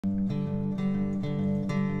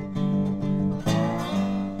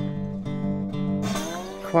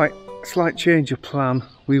quite slight change of plan.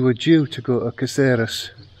 We were due to go to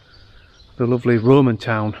Caceres, the lovely Roman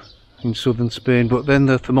town in southern Spain, but then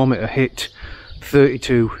the thermometer hit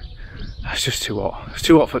 32. That's just too hot. It's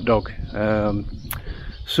too hot for a dog.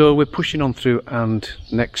 So we're pushing on through, and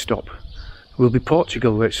next stop will be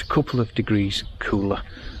Portugal, where it's a couple of degrees cooler.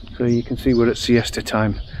 So you can see we're at siesta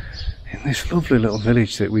time in this lovely little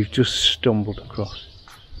village that we've just stumbled across.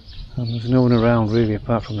 And there's no one around really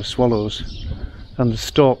apart from the swallows and the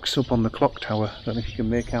storks up on the clock tower. I don't know if you can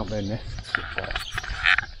make out their nests.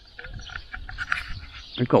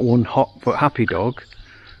 We've got one hot but happy dog.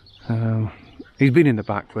 He's been in the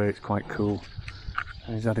back where it's quite cool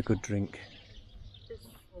and he's had a good drink.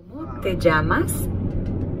 ¿Cómo te llamas?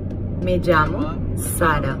 Me llamo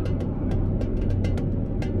Sara.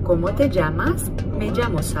 ¿Cómo te llamas? Me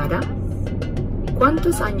llamo Sara.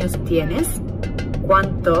 ¿Cuántos años tienes?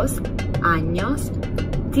 ¿Cuántos años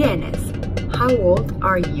tienes? How old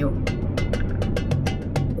are you?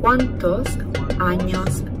 ¿Cuántos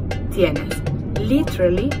años tienes?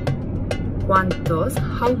 Literally, ¿cuántos?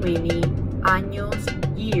 How many años,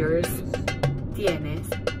 years tienes?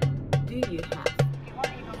 Do you have?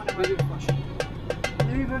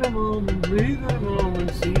 Leave it a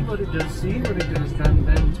moment, see what it does, and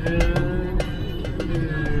then turn.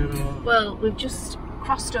 Well, we've just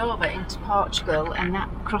crossed over into Portugal and that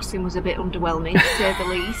crossing was a bit underwhelming, to say the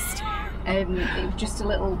least. It was just a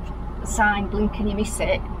little sign, blink and you miss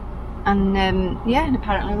it. And yeah, and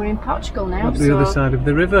apparently we're in Portugal now. That's the other side of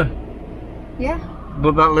the river. Yeah.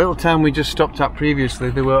 But that little town we just stopped at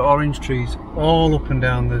previously, there were orange trees all up and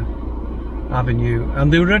down the avenue,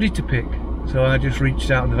 and they were ready to pick. So I just reached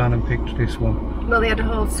out of the van and picked this one. Well, they had a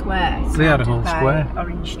whole square. They had a whole square.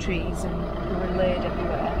 Orange trees, and they were laid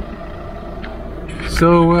everywhere.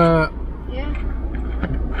 So, yeah.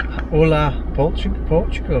 Hola,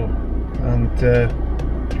 Portugal. And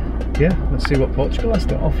yeah, let's see what Portugal has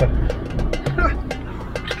to offer.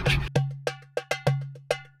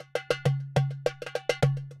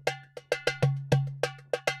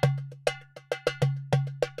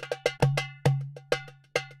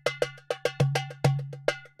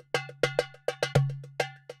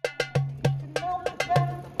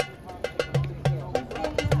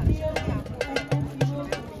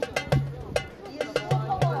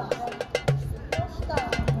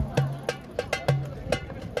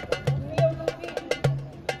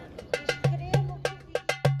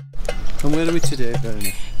 And where are we today,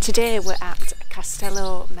 Bernie? Today we're at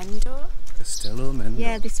Castelo Mendo. Castelo Mendo.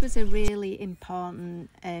 Yeah, this was a really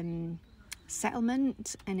important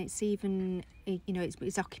settlement, and it's even, you know,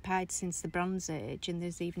 it's occupied since the Bronze Age, and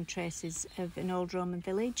there's even traces of an old Roman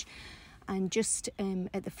village. And just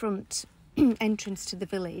at the front entrance to the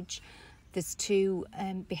village, there's two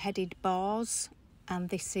beheaded boars, and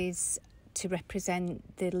this is to represent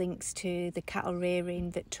the links to the cattle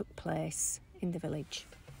rearing that took place in the village,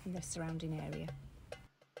 in the surrounding area.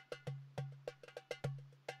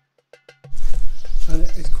 And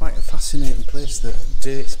it's quite a fascinating place that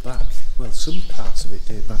dates back, well, some parts of it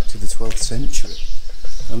date back to the 12th century,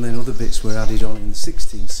 and then other bits were added on in the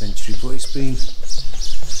 16th century, but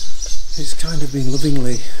it's kind of been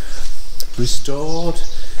lovingly restored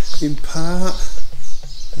in part,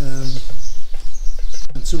 and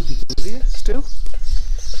some people live here still.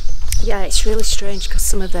 Yeah, it's really strange because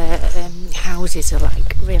some of the houses are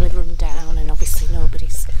like really run down, and obviously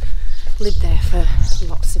nobody's lived there for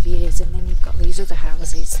lots of years, and then you've got these other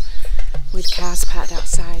houses with cars parked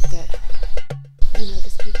outside that, you know,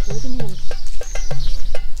 there's people living in them.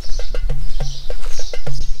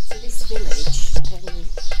 So this village,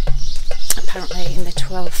 apparently in the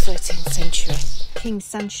 12th, 13th century, King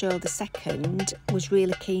Sancho II was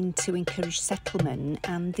really keen to encourage settlement,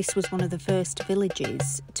 and this was one of the first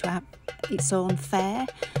villages to have its own fair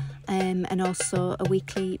and also a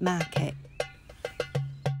weekly market.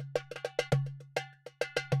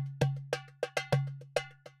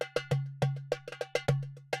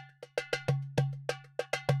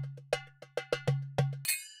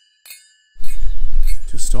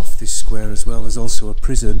 Just off this square as well, there's also a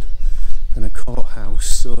prison and a courthouse,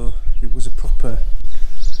 so it was a proper,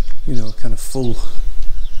 you know, kind of full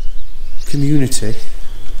community.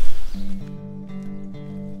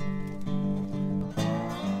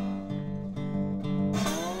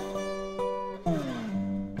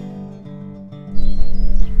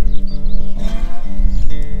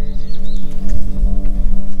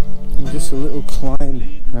 And just a little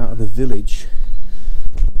climb out of the village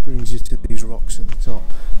brings you to these rocks at the top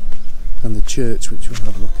and the church, which we'll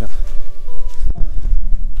have a look at.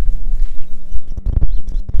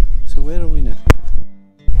 So where are we now?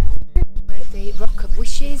 We're at the Rock of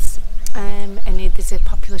Wishes, and there's a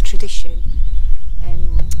popular tradition,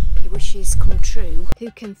 your wishes come true.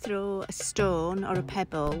 Who can throw a stone or a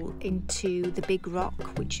pebble into the big rock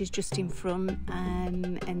which is just in front,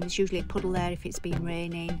 and there's usually a puddle there if it's been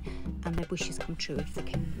raining, and their wishes come true if they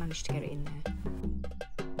can manage to get it in there.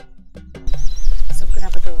 So we're going to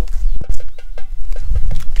have a go.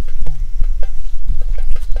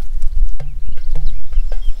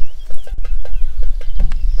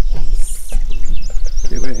 Yes.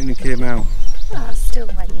 It went in and came out. Oh, it still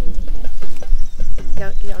went in, didn't it?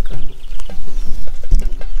 Yeah, go.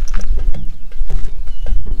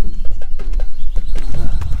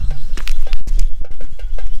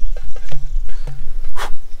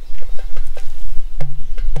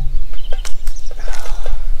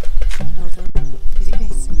 Well done. Did it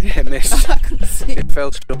miss? Yeah, it missed. I couldn't see. It fell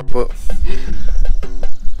short, but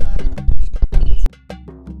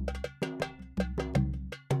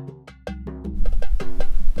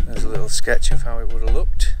there's a little sketch of how it would have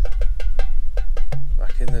looked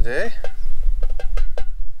back in the day.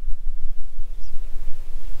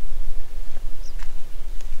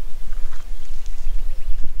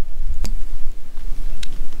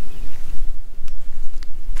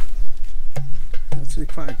 Actually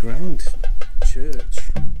quite a grand church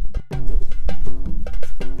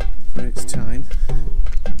for its time.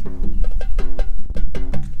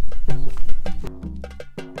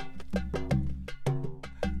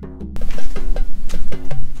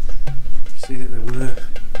 See that there were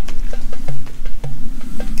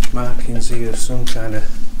markings here of some kind of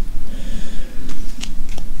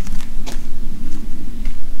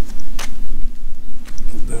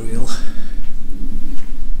burial.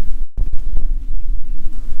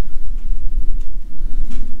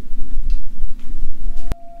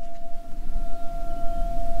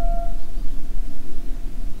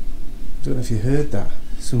 I don't know if you heard that,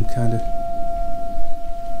 some kind of,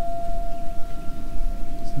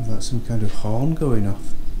 sounds like some kind of horn going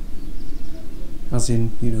off, as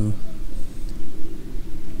in, you know,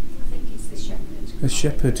 I think it's the shepherd. a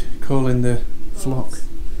shepherd calling the flock.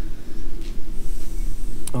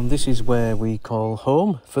 And this is where we call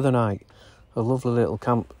home for the night, a lovely little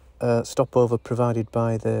camp stopover provided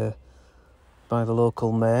by the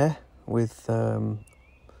local mayor with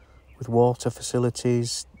water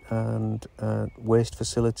facilities and waste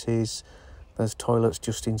facilities. There's toilets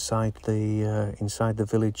just inside the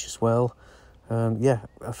village as well. Yeah,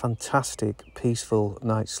 a fantastic, peaceful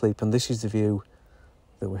night's sleep, and this is the view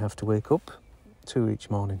that we have to wake up to each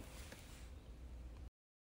morning.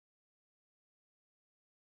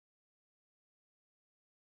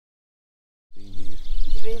 You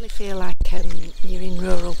really feel like you're in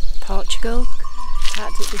rural Portugal.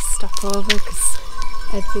 Can't do this stopover because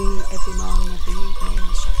every morning, every evening,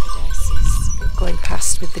 the shepherdess is going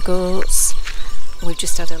past with the goats. We've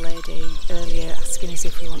just had a lady earlier asking us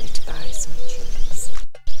if we wanted to buy some cheese.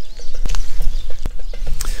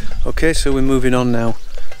 Okay, so we're moving on now,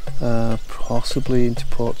 possibly into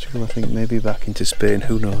Portugal, I think, maybe back into Spain,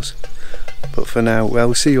 who knows. But for now, well,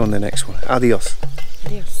 we'll see you on the next one. Adios.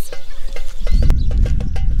 Adios.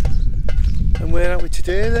 And where are we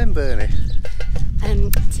today then, Bernie?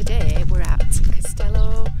 Today we're at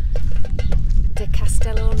Castelo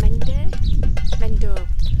Mendo.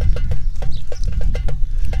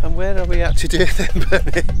 And where are we at today then,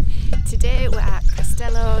 Bernie? Today we're at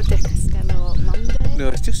Castelo Mendo. No,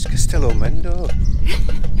 it's just Castelo Mendo.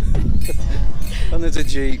 And there's a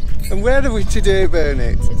jeep. And where are we today,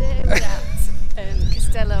 Bernie? Today we're at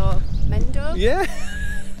Castelo Mendo. Yeah.